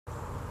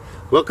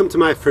Welcome to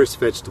my first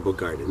vegetable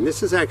garden.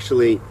 This is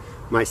actually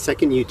my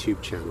second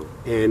YouTube channel,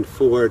 and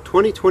for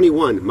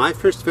 2021 my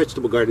first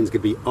vegetable garden is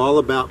going to be all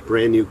about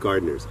brand new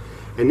gardeners,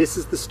 and this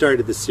is the start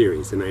of the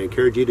series, and I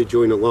encourage you to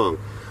join along.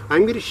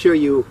 I'm going to show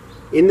you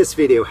in this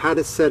video how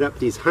to set up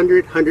these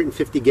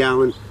 150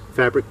 gallon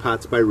fabric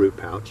pots by Root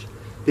Pouch.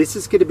 This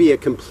is going to be a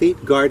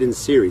complete garden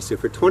series, so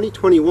for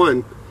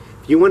 2021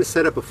 if you want to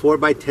set up a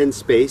 4x10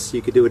 space,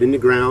 you could do it in the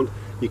ground.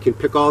 You can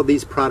pick all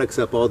these products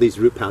up, all these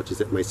root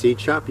pouches at my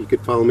seed shop. You could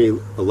follow me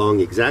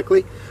along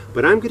exactly.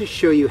 But I'm going to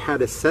show you how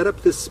to set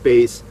up this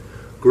space,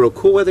 grow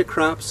cool weather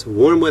crops,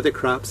 warm weather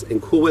crops,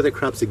 and cool weather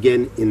crops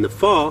again in the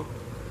fall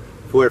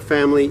for a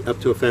family, up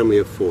to a family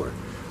of 4.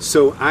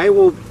 So I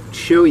will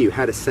show you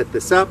how to set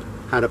this up,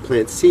 how to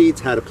plant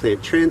seeds, how to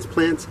plant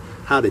transplants,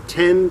 how to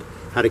tend,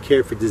 how to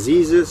care for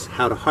diseases,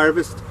 how to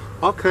harvest,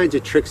 all kinds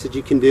of tricks that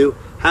you can do,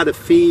 how to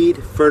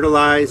feed,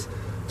 fertilize,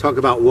 talk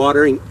about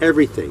watering,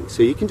 everything.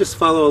 So you can just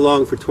follow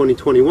along for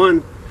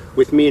 2021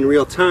 with me in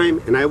real time,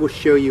 and I will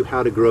show you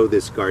how to grow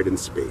this garden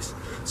space.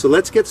 So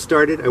let's get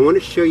started. I want to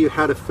show you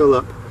how to fill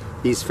up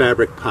these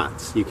fabric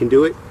pots. You can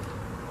do it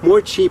more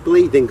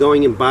cheaply than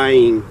going and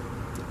buying,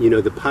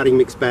 the potting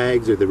mix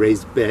bags or the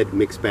raised bed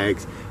mix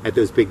bags at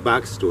those big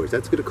box stores.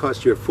 That's going to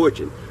cost you a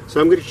fortune. So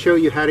I'm going to show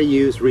you how to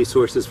use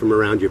resources from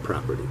around your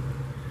property.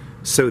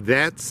 So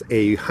that's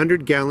a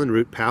 100-gallon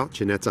root pouch,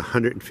 and that's a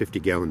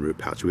 150-gallon root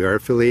pouch. We are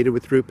affiliated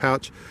with Root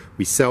Pouch.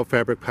 We sell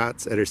fabric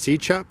pots at our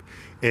seed shop,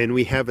 and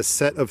we have a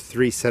set of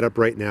 3 set up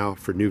right now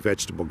for new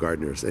vegetable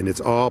gardeners. And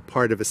it's all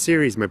part of a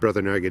series my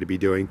brother and I are going to be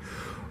doing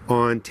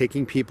on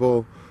taking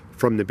people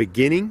from the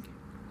beginning,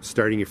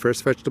 starting your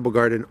first vegetable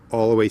garden,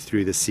 all the way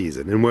through the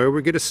season. And where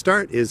we're going to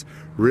start is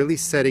really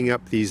setting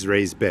up these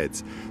raised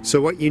beds. So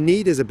what you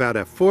need is about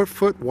a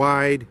 4-foot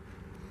wide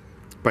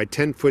by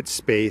 10-foot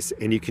space,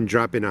 and you can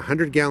drop in a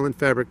 100-gallon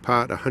fabric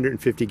pot, a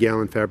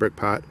 150-gallon fabric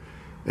pot,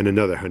 and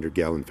another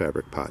 100-gallon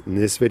fabric pot. In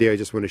this video I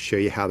just want to show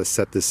you how to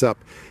set this up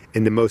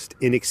in the most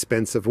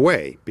inexpensive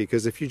way,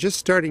 because if you're just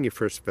starting your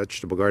first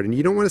vegetable garden,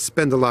 you don't want to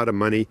spend a lot of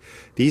money.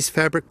 These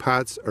fabric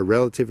pots are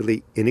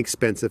relatively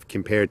inexpensive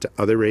compared to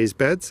other raised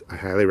beds. I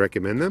highly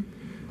recommend them.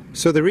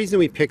 So the reason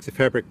we picked the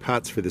fabric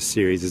pots for this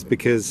series is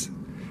because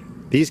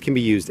these can be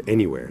used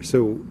anywhere.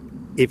 So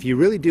if you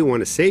really do want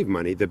to save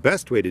money, the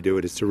best way to do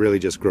it is to really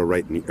just grow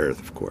right in the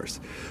earth, of course.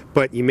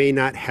 But you may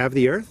not have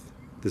the earth.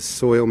 The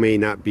soil may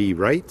not be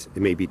right.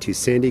 It may be too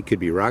sandy, it could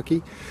be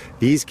rocky.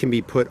 These can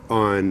be put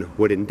on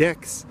wooden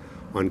decks,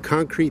 on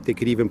concrete. They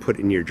could even put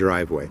in your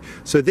driveway.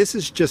 So this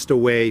is just a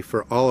way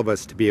for all of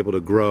us to be able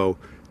to grow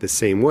the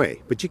same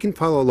way. But you can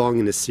follow along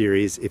in this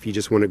series if you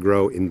just want to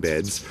grow in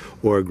beds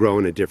or grow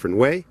in a different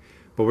way.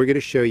 But we're going to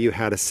show you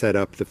how to set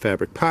up the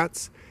fabric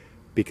pots,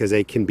 because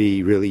they can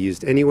be really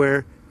used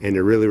anywhere, and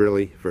they're really,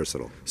 really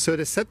versatile. So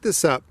to set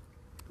this up,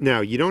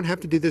 now you don't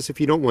have to do this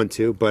if you don't want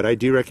to, but I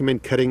do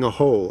recommend cutting a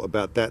hole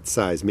about that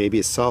size, maybe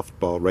a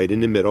softball right in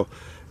the middle.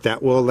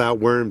 That will allow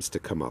worms to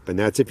come up, and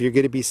that's if you're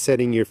going to be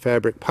setting your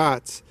fabric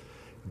pots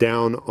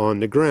down on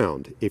the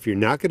ground. If you're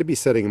not going to be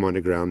setting them on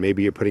the ground,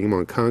 maybe you're putting them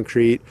on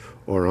concrete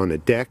or on a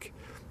deck,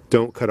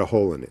 don't cut a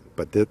hole in it.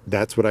 But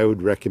that's what I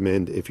would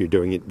recommend if you're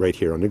doing it right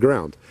here on the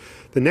ground.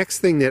 The next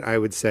thing that I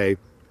would say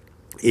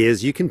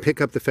is you can pick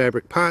up the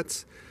fabric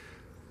pots,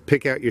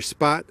 pick out your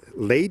spot,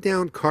 lay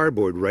down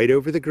cardboard right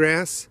over the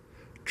grass,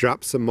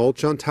 drop some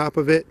mulch on top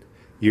of it.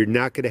 You're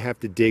not going to have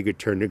to dig or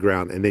turn the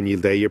ground, and then you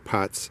lay your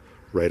pots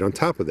right on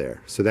top of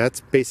there. So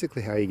that's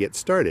basically how you get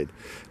started.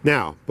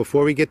 Now,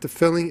 before we get to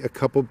filling, a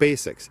couple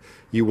basics.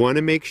 You want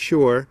to make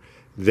sure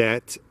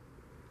that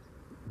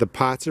the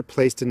pots are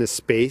placed in a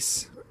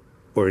space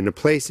or in a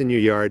place in your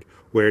yard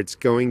where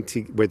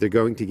they're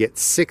going to get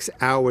 6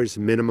 hours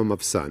minimum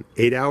of sun.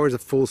 8 hours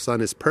of full sun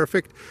is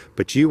perfect,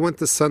 but you want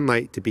the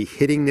sunlight to be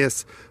hitting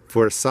this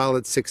for a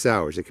solid 6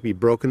 hours. It can be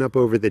broken up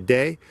over the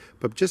day,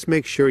 but just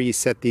make sure you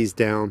set these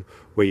down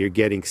where you're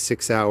getting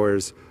 6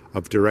 hours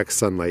of direct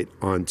sunlight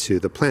onto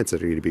the plants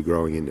that are going to be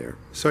growing in there.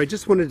 So I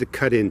just wanted to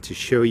cut in to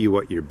show you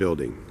what you're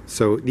building.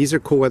 So these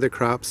are cool weather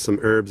crops, some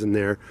herbs in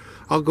there.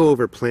 I'll go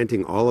over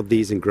planting all of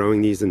these and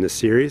growing these in this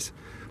series.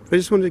 I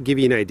just wanted to give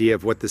you an idea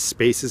of what the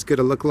space is going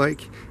to look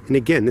like. And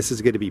again, this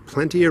is going to be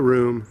plenty of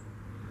room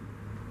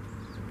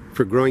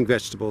for growing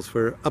vegetables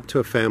for up to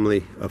a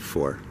family of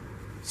 4.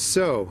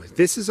 So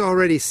this is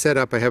already set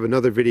up. I have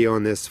another video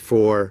on this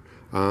for,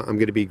 I'm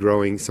going to be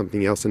growing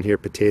something else in here,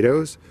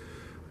 potatoes.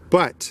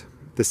 But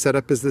the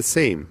setup is the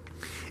same.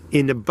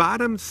 In the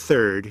bottom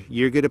third,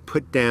 you're going to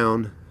put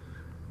down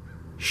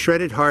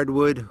shredded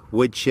hardwood,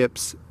 wood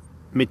chips,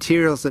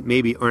 materials that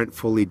maybe aren't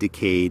fully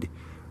decayed,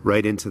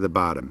 right into the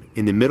bottom.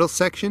 In the middle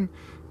section,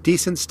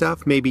 decent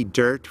stuff, maybe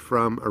dirt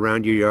from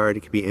around your yard. It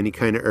could be any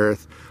kind of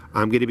earth.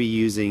 I'm going to be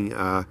using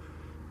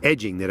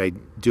edging that I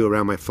do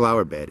around my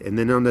flower bed. And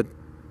then on the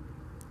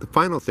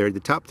final third,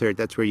 the top third,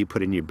 that's where you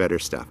put in your better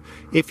stuff.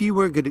 If you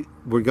were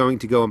going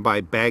to go and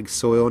buy bagged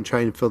soil and try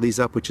and fill these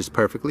up, which is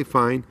perfectly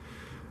fine,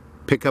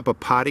 pick up a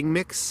potting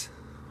mix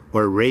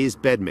or a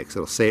raised bed mix.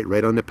 It'll say it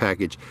right on the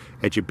package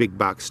at your big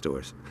box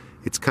stores.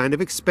 It's kind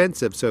of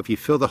expensive, so if you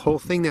fill the whole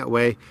thing that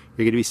way,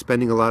 you're going to be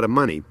spending a lot of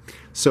money.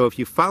 So if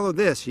you follow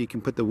this, you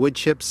can put the wood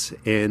chips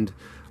and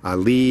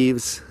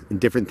leaves and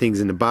different things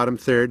in the bottom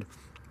third,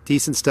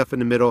 decent stuff in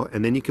the middle,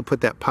 and then you can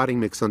put that potting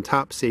mix on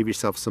top, save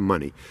yourself some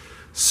money.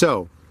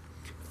 So,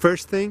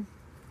 first thing,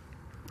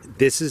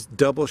 this is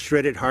double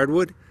shredded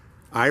hardwood.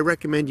 I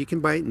recommend you can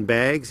buy it in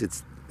bags.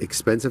 It's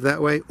expensive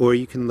that way, or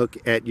you can look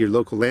at your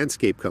local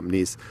landscape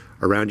companies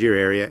around your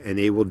area and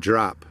they will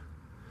drop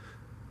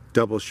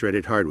double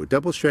shredded hardwood.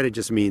 Double shredded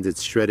just means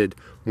it's shredded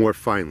more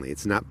finely.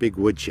 It's not big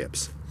wood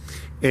chips.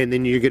 And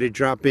then you're going to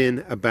drop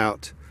in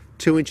about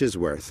 2 inches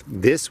worth.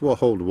 This will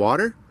hold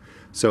water,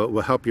 so it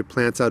will help your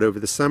plants out over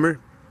the summer,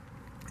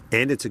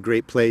 and it's a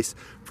great place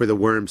for the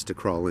worms to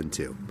crawl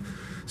into.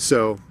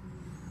 So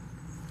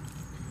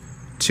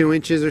 2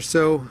 inches or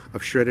so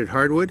of shredded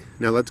hardwood.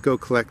 Now let's go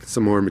collect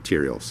some more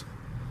materials.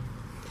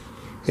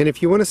 And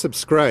if you want to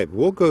subscribe,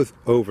 we'll go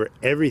over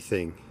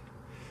everything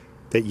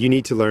that you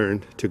need to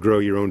learn to grow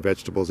your own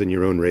vegetables in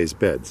your own raised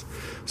beds.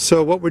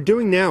 So what we're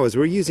doing now is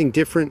we're using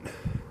different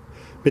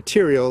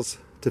materials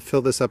to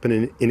fill this up in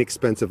an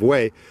inexpensive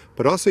way,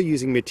 but also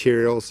using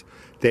materials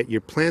that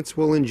your plants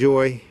will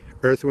enjoy,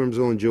 earthworms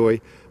will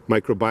enjoy,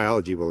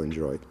 microbiology will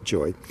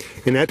enjoy.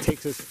 And that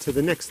takes us to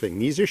the next thing.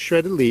 These are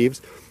shredded leaves.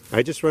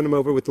 I just run them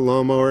over with the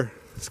lawnmower,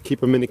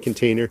 keep them in a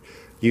container,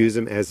 use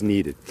them as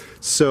needed.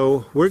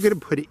 So we're going to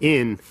put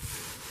in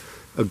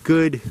a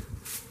good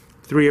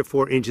 3 or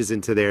 4 inches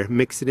into there,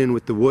 mix it in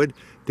with the wood.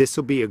 This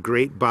will be a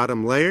great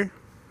bottom layer,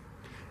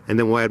 and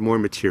then we'll add more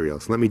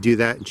materials. Let me do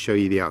that and show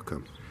you the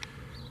outcome.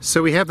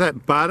 So we have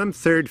that bottom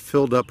third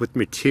filled up with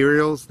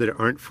materials that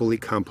aren't fully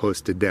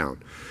composted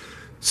down.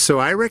 So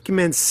I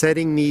recommend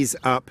setting these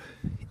up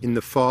in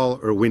the fall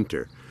or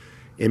winter.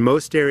 In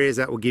most areas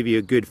that will give you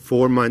a good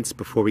 4 months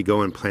before we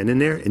go and plant in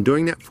there, and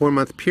during that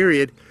 4-month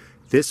period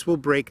this will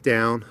break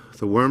down,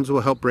 the worms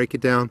will help break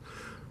it down,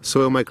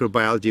 soil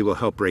microbiology will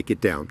help break it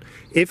down.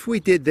 If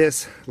we did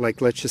this, like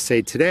let's just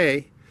say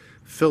today,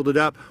 filled it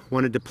up,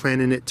 wanted to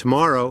plant in it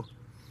tomorrow,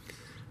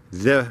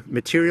 the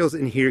materials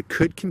in here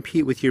could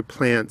compete with your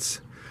plants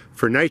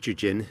for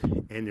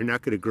nitrogen, and they're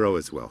not going to grow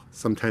as well.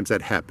 Sometimes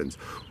that happens.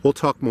 We'll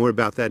talk more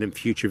about that in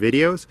future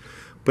videos,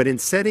 but in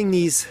setting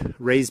these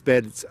raised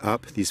beds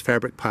up, these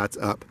fabric pots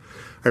up,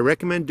 I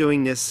recommend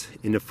doing this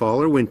in the fall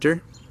or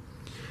winter.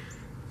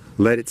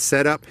 Let it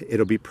set up,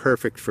 it'll be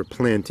perfect for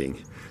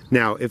planting.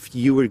 Now, if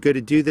you were going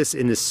to do this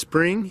in the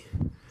spring,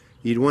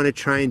 you'd want to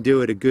try and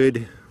do it a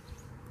good,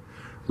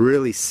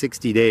 really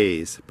 60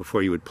 days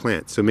before you would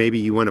plant. So maybe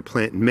you want to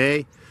plant in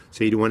May,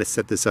 so you'd want to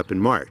set this up in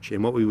March.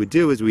 And what we would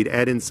do is we'd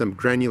add in some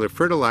granular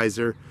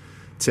fertilizer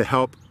to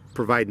help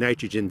provide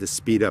nitrogen to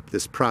speed up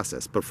this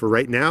process. But for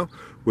right now,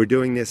 we're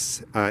doing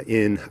this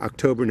in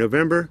October,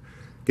 November.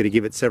 Going to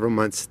give it several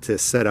months to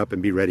set up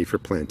and be ready for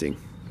planting.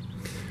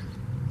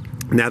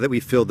 Now that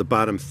we've filled the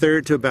bottom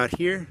third to about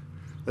here,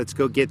 let's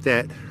go get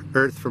that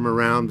earth from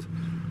around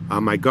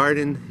my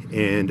garden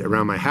and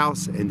around my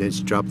house and then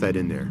just drop that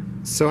in there.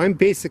 So I'm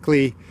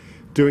basically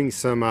doing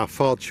some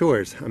fall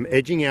chores. I'm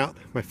edging out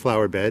my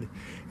flower bed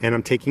and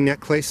I'm taking that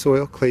clay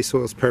soil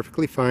is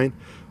perfectly fine,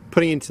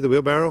 putting it into the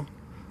wheelbarrow,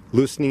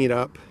 loosening it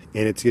up,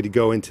 and it's going to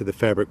go into the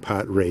fabric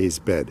pot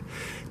raised bed.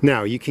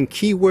 Now you can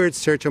keyword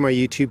search on my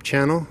YouTube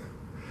channel,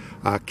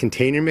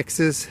 container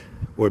mixes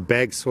or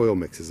bag soil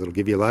mixes. It'll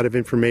give you a lot of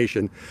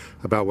information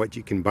about what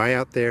you can buy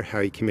out there, how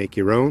you can make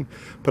your own.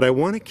 But I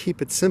want to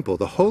keep it simple.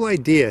 The whole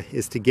idea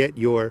is to get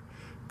your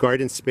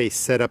garden space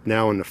set up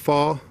now in the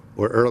fall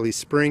or early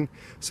spring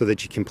so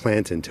that you can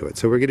plant into it.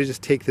 So we're going to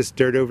just take this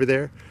dirt over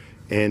there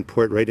and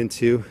pour it right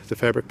into the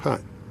fabric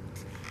pot.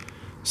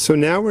 So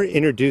now we're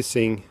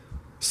introducing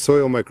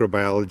soil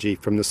microbiology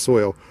from the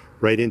soil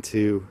right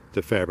into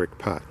the fabric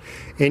pot.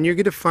 And you're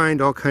going to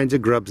find all kinds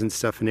of grubs and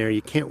stuff in there.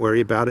 You can't worry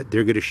about it.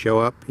 They're going to show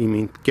up. You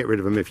mean get rid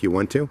of them if you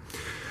want to.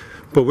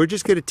 But we're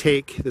just going to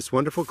take this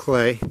wonderful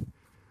clay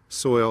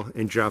soil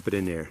and drop it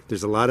in there.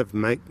 There's a lot of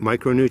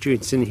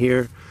micronutrients in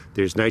here.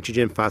 There's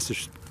nitrogen,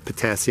 phosphorus,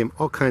 potassium,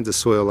 all kinds of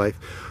soil life.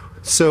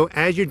 So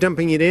as you're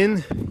dumping it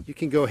in, you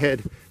can go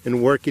ahead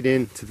and work it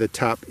into the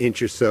top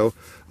inch or so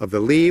of the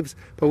leaves.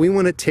 But we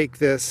want to take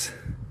this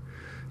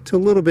to a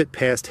little bit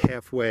past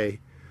halfway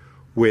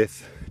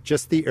with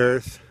just the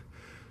earth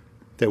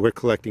that we're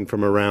collecting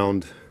from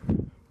around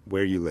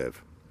where you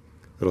live.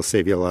 It'll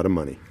save you a lot of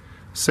money.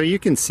 So you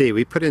can see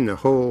we put in the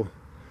whole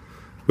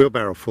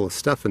wheelbarrow full of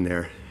stuff in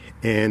there,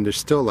 and there's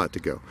still a lot to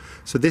go.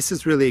 So this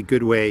is really a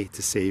good way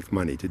to save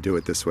money, to do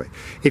it this way.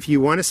 If you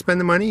want to spend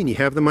the money and you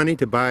have the money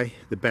to buy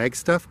the bag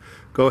stuff,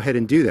 go ahead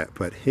and do that.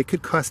 But it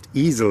could cost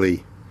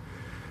easily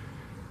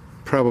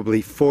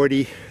probably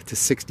 $40 to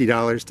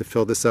 $60 to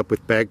fill this up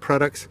with bag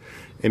products,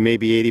 and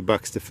maybe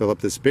 $80 to fill up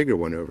this bigger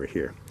one over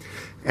here.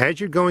 As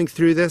you're going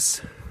through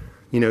this,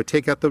 you know,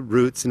 take out the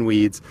roots and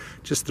weeds,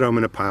 just throw them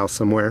in a pile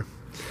somewhere.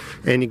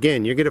 And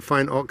again, you're going to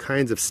find all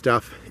kinds of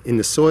stuff in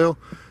the soil.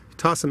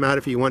 Toss them out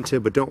if you want to,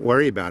 but don't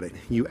worry about it.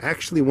 You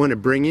actually want to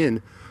bring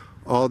in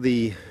all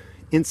the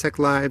insect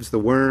lives, the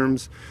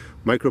worms,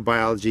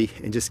 microbiology,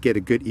 and just get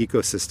a good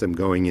ecosystem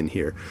going in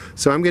here.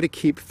 So I'm going to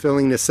keep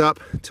filling this up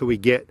till we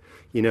get,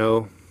 you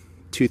know,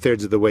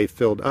 2/3 of the way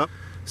filled up.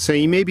 So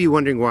you may be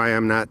wondering why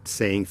I'm not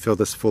saying fill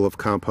this full of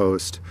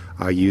compost,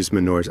 use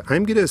manures.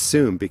 I'm going to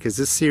assume, because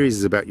this series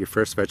is about your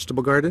first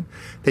vegetable garden,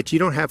 that you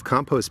don't have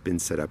compost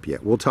bins set up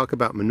yet. We'll talk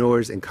about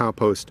manures and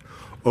compost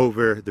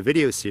over the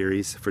video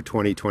series for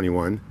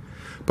 2021.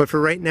 But for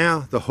right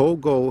now, the whole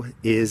goal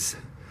is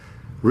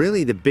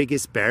really the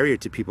biggest barrier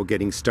to people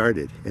getting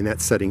started, and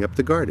that's setting up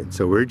the garden.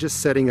 So we're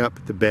just setting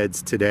up the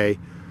beds today.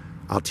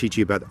 I'll teach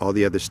you about all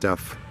the other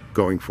stuff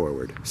going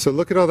forward. So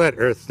look at all that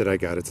earth that I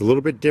got. It's a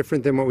little bit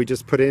different than what we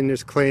just put in.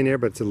 There's clay in there,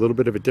 but it's a little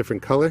bit of a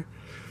different color.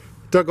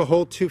 Dug a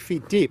hole 2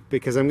 feet deep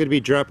because I'm going to be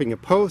dropping a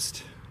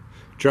post,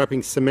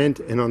 dropping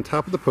cement, and on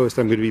top of the post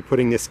I'm going to be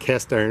putting this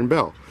cast iron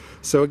bell.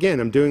 So again,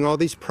 I'm doing all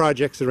these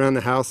projects around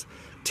the house,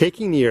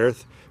 taking the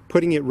earth,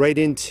 putting it right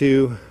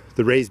into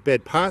the raised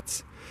bed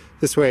pots.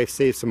 This way I've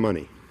saved some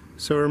money.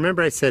 So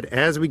remember I said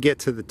as we get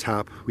to the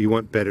top, we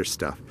want better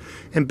stuff.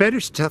 And better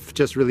stuff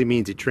just really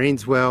means it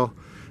drains well,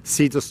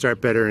 seeds will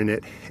start better in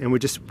it, and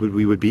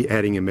we would be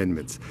adding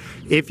amendments.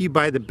 If you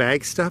buy the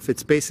bag stuff,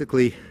 it's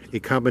basically a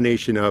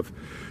combination of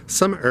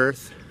some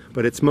earth,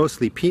 but it's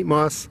mostly peat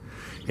moss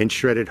and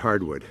shredded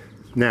hardwood.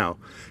 Now,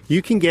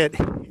 you can get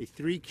a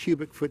 3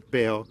 cubic foot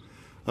bale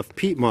of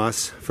peat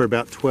moss for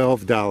about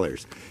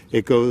 $12.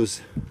 It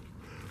goes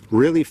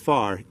really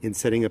far in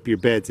setting up your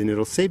beds, and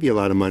it'll save you a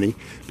lot of money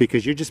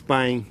because you're just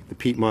buying the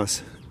peat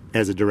moss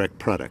as a direct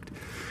product.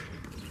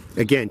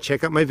 Again,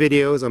 check out my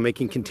videos on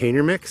making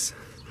container mix,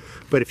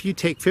 but if you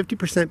take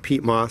 50%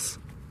 peat moss,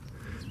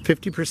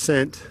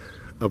 50%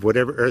 of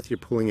whatever earth you're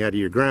pulling out of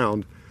your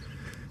ground,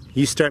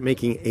 you start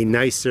making a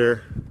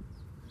nicer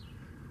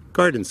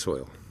garden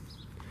soil.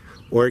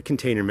 Or a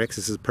container mix.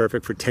 This is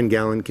perfect for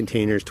 10-gallon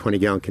containers,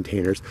 20-gallon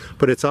containers,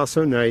 but it's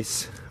also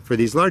nice for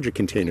these larger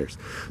containers.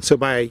 So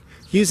by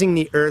using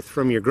the earth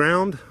from your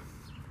ground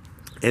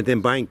and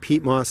then buying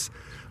peat moss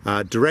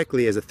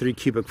directly as a 3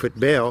 cubic foot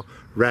bale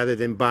rather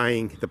than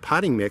buying the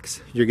potting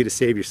mix, you're going to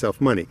save yourself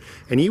money.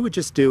 And you would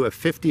just do a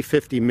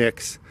 50-50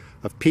 mix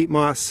of peat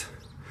moss,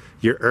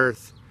 your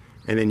earth,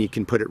 and then you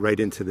can put it right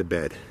into the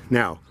bed.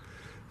 Now,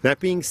 that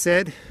being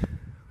said,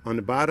 on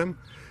the bottom,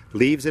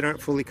 leaves that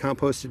aren't fully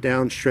composted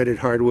down, shredded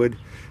hardwood,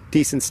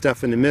 decent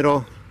stuff in the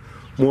middle,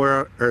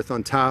 more earth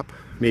on top,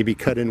 maybe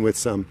cut in with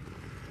some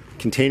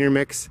container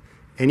mix,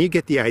 and you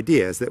get the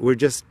idea is that we're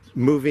just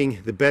moving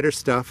the better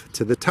stuff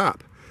to the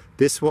top.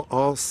 This will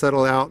all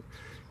settle out,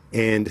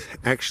 and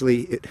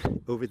actually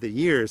over the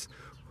years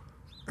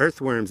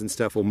earthworms and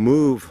stuff will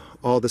move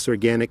all this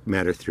organic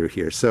matter through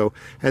here. So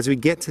as we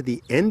get to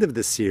the end of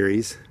the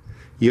series,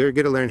 you're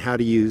going to learn how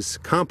to use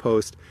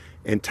compost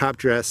and top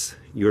dress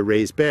your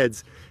raised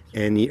beds,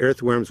 and the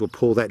earthworms will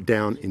pull that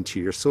down into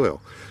your soil.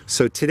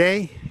 So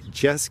today,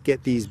 just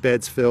get these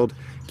beds filled,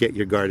 get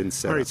your garden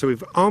set up. All right, so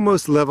we've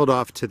almost leveled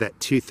off to that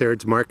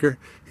 2/3 marker,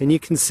 and you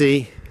can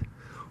see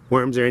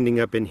worms are ending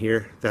up in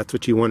here. That's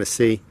what you want to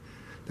see.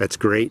 That's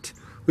great.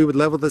 We would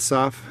level this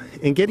off,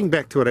 and getting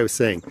back to what I was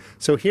saying.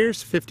 So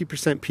here's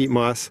 50% peat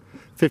moss,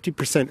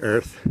 50%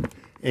 earth,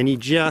 and you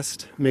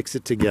just mix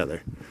it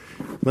together.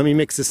 Let me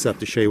mix this up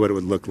to show you what it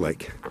would look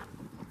like.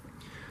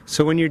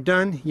 So when you're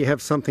done, you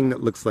have something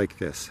that looks like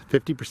this.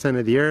 50%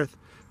 of the earth,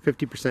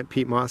 50%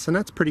 peat moss, and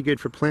that's pretty good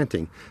for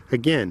planting.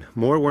 Again,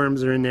 more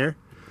worms are in there.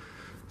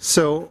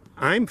 So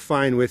I'm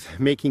fine with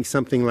making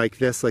something like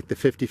this, like the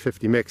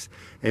 50-50 mix,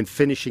 and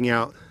finishing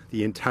out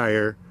the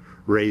entire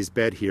raised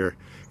bed here.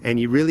 And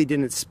you really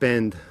didn't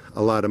spend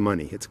a lot of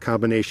money. It's a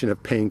combination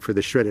of paying for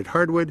the shredded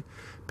hardwood,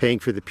 paying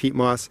for the peat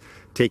moss,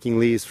 taking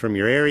leaves from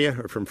your area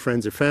or from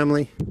friends or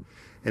family,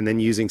 and then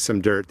using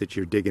some dirt that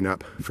you're digging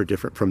up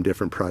from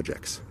different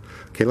projects.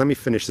 Okay, let me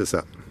finish this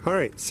up. All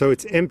right, so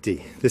it's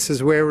empty. This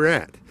is where we're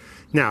at.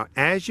 Now,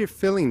 as you're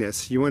filling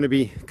this, you want to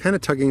be kind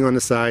of tugging on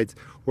the sides,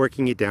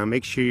 working it down,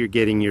 make sure you're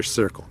getting your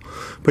circle.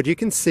 But you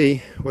can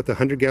see what the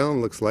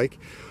 100-gallon looks like.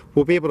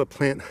 We'll be able to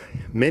plant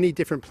many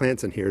different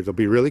plants in here. It'll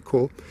be really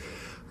cool.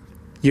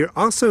 You're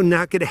also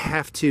not going to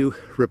have to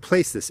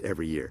replace this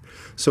every year.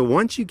 So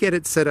once you get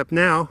it set up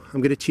now,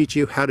 I'm going to teach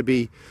you how to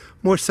be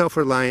more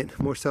self-reliant,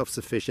 more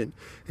self-sufficient,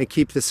 and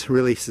keep this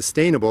really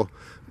sustainable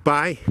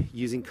by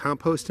using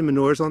compost and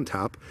manures on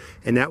top,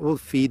 and that will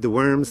feed the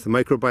worms, the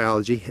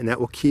microbiology, and that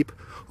will keep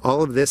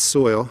all of this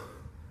soil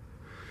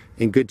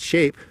in good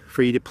shape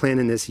for you to plant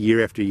in this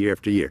year after year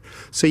after year.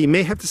 So you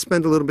may have to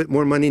spend a little bit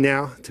more money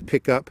now to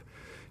pick up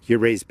your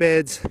raised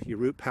beds, your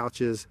root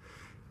pouches,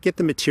 get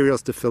the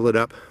materials to fill it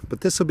up, but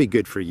this will be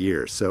good for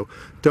years. So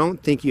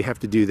don't think you have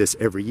to do this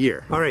every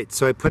year. All right,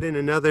 so I put in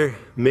another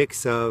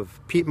mix of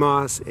peat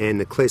moss and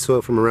the clay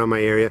soil from around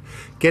my area,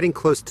 getting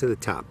close to the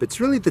top. It's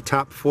really the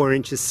top 4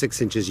 inches,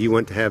 6 inches you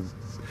want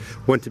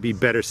to be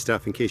better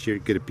stuff in case you're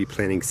going to be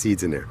planting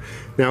seeds in there.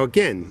 Now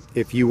again,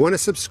 if you want to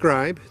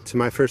subscribe to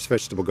my first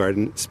vegetable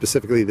garden,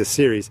 specifically this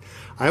series,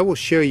 I will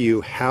show you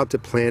how to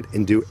plant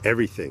and do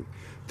everything.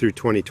 through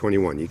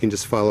 2021. You can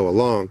just follow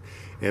along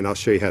and I'll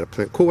show you how to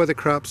plant cool weather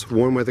crops,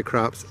 warm weather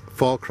crops,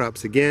 fall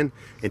crops again,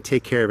 and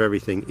take care of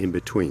everything in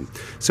between.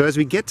 So as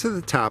we get to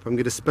the top, I'm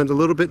going to spend a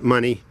little bit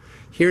money.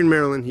 Here in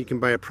Maryland, you can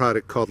buy a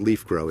product called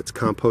Leaf Grow. It's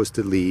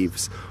composted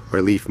leaves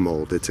or leaf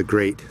mold. It's a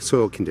great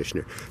soil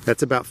conditioner.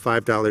 That's about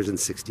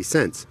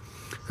 $5.60.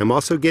 I'm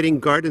also getting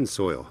garden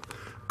soil.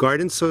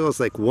 Garden soil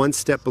is like one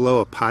step below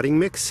a potting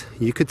mix.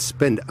 You could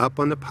spend up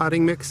on the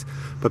potting mix,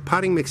 but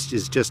potting mix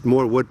is just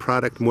more wood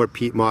product, more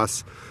peat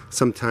moss,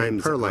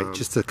 sometimes perlite,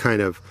 just to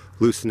kind of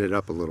loosen it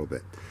up a little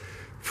bit.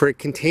 For a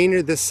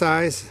container this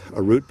size,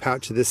 a root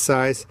pouch this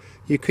size,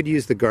 you could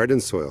use the garden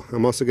soil.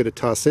 I'm also going to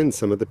toss in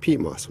some of the peat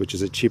moss, which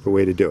is a cheaper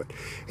way to do it.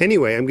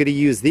 Anyway, I'm going to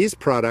use these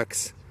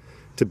products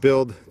to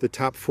build the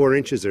top 4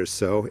 inches or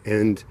so,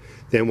 and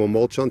then we'll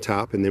mulch on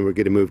top, and then we're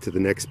going to move to the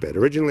next bed.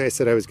 Originally I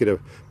said I was going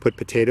to put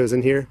potatoes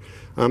in here.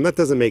 That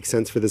doesn't make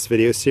sense for this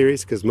video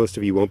series because most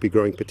of you won't be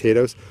growing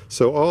potatoes.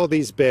 So all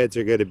these beds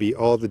are going to be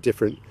all the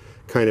different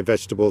kind of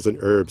vegetables and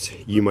herbs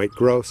you might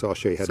grow, so I'll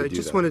show you how to do that. So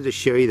I just wanted to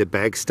show you the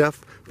bag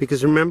stuff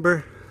because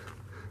remember,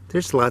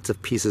 there's lots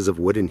of pieces of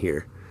wood in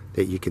here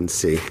that you can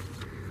see.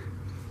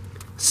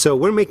 So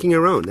we're making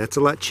our own. That's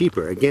a lot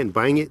cheaper. Again,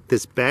 buying it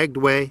this bagged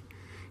way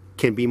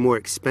can be more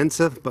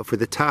expensive, but for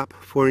the top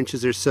 4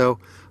 inches or so,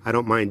 I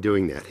don't mind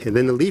doing that. And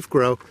then the leaf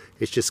grow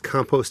is just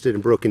composted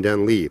and broken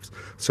down leaves.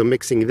 So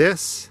mixing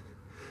this,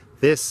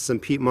 some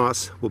peat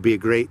moss will be a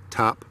great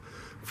top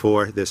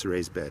for this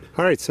raised bed.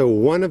 All right, so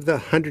one of the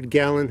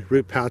 100-gallon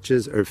root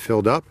pouches are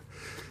filled up.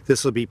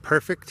 This will be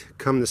perfect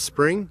come the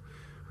spring.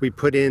 We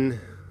put in,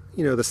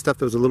 you know, the stuff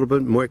that was a little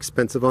bit more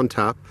expensive on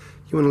top.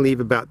 You want to leave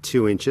about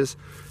 2 inches.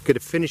 Going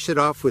to finish it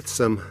off with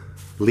some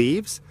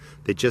leaves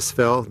that just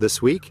fell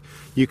this week.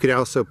 You could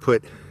also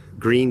put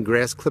green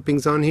grass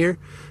clippings on here,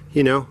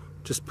 you know,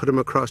 just put them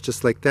across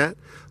just like that.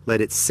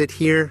 Let it sit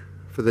here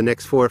for the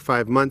next 4 or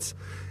 5 months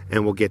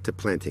and we'll get to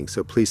planting.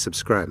 So please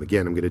subscribe.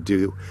 Again, I'm going to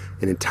do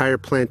an entire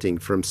planting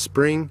from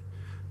spring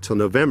till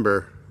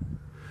November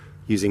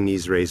using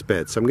these raised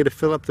beds. So I'm going to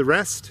fill up the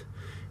rest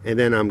and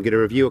then I'm going to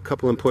review a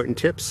couple important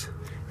tips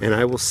and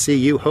I will see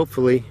you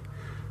hopefully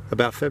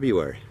about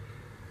February.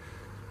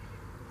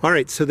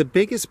 Alright, so the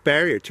biggest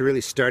barrier to really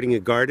starting a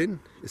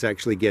garden is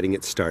actually getting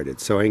it started.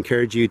 So I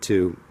encourage you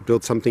to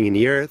build something in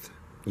the earth,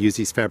 use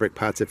these fabric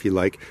pots if you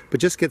like,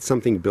 but just get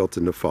something built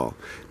in the fall.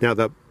 Now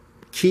the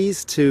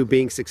keys to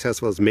being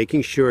successful is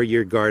making sure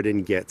your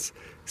garden gets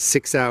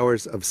 6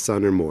 hours of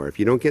sun or more. If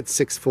you don't get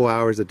 6 full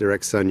hours of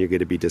direct sun, you're going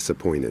to be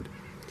disappointed.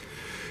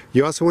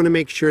 You also want to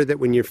make sure that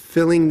when you're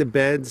filling the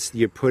beds,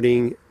 you're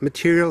putting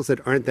materials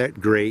that aren't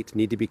that great,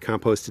 need to be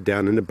composted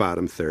down in the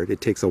bottom third. It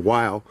takes a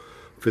while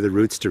for the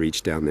roots to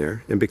reach down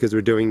there. And because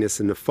we're doing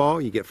this in the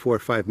fall, you get 4 or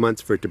 5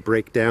 months for it to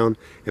break down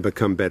and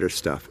become better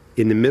stuff.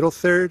 In the middle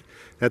third,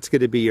 that's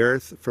going to be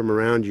earth from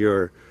around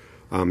your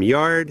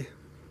yard.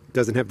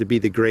 Doesn't have to be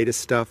the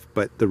greatest stuff,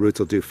 but the roots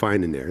will do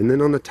fine in there. And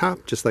then on the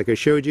top, just like I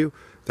showed you,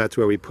 that's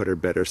where we put our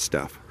better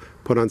stuff.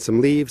 Put on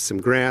some leaves,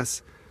 some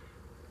grass.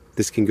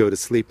 This can go to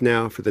sleep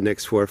now for the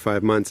next 4 or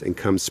 5 months, and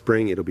come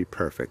spring, it'll be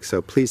perfect.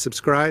 So please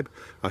subscribe.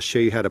 I'll show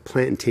you how to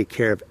plant and take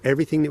care of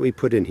everything that we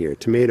put in here.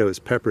 Tomatoes,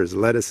 peppers,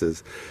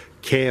 lettuces,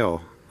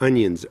 kale,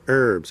 onions,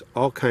 herbs,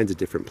 all kinds of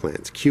different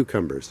plants,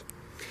 cucumbers.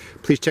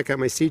 Please check out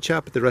my seed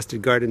shop at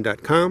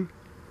therustedgarden.com,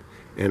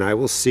 and I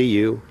will see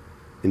you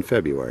in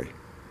February.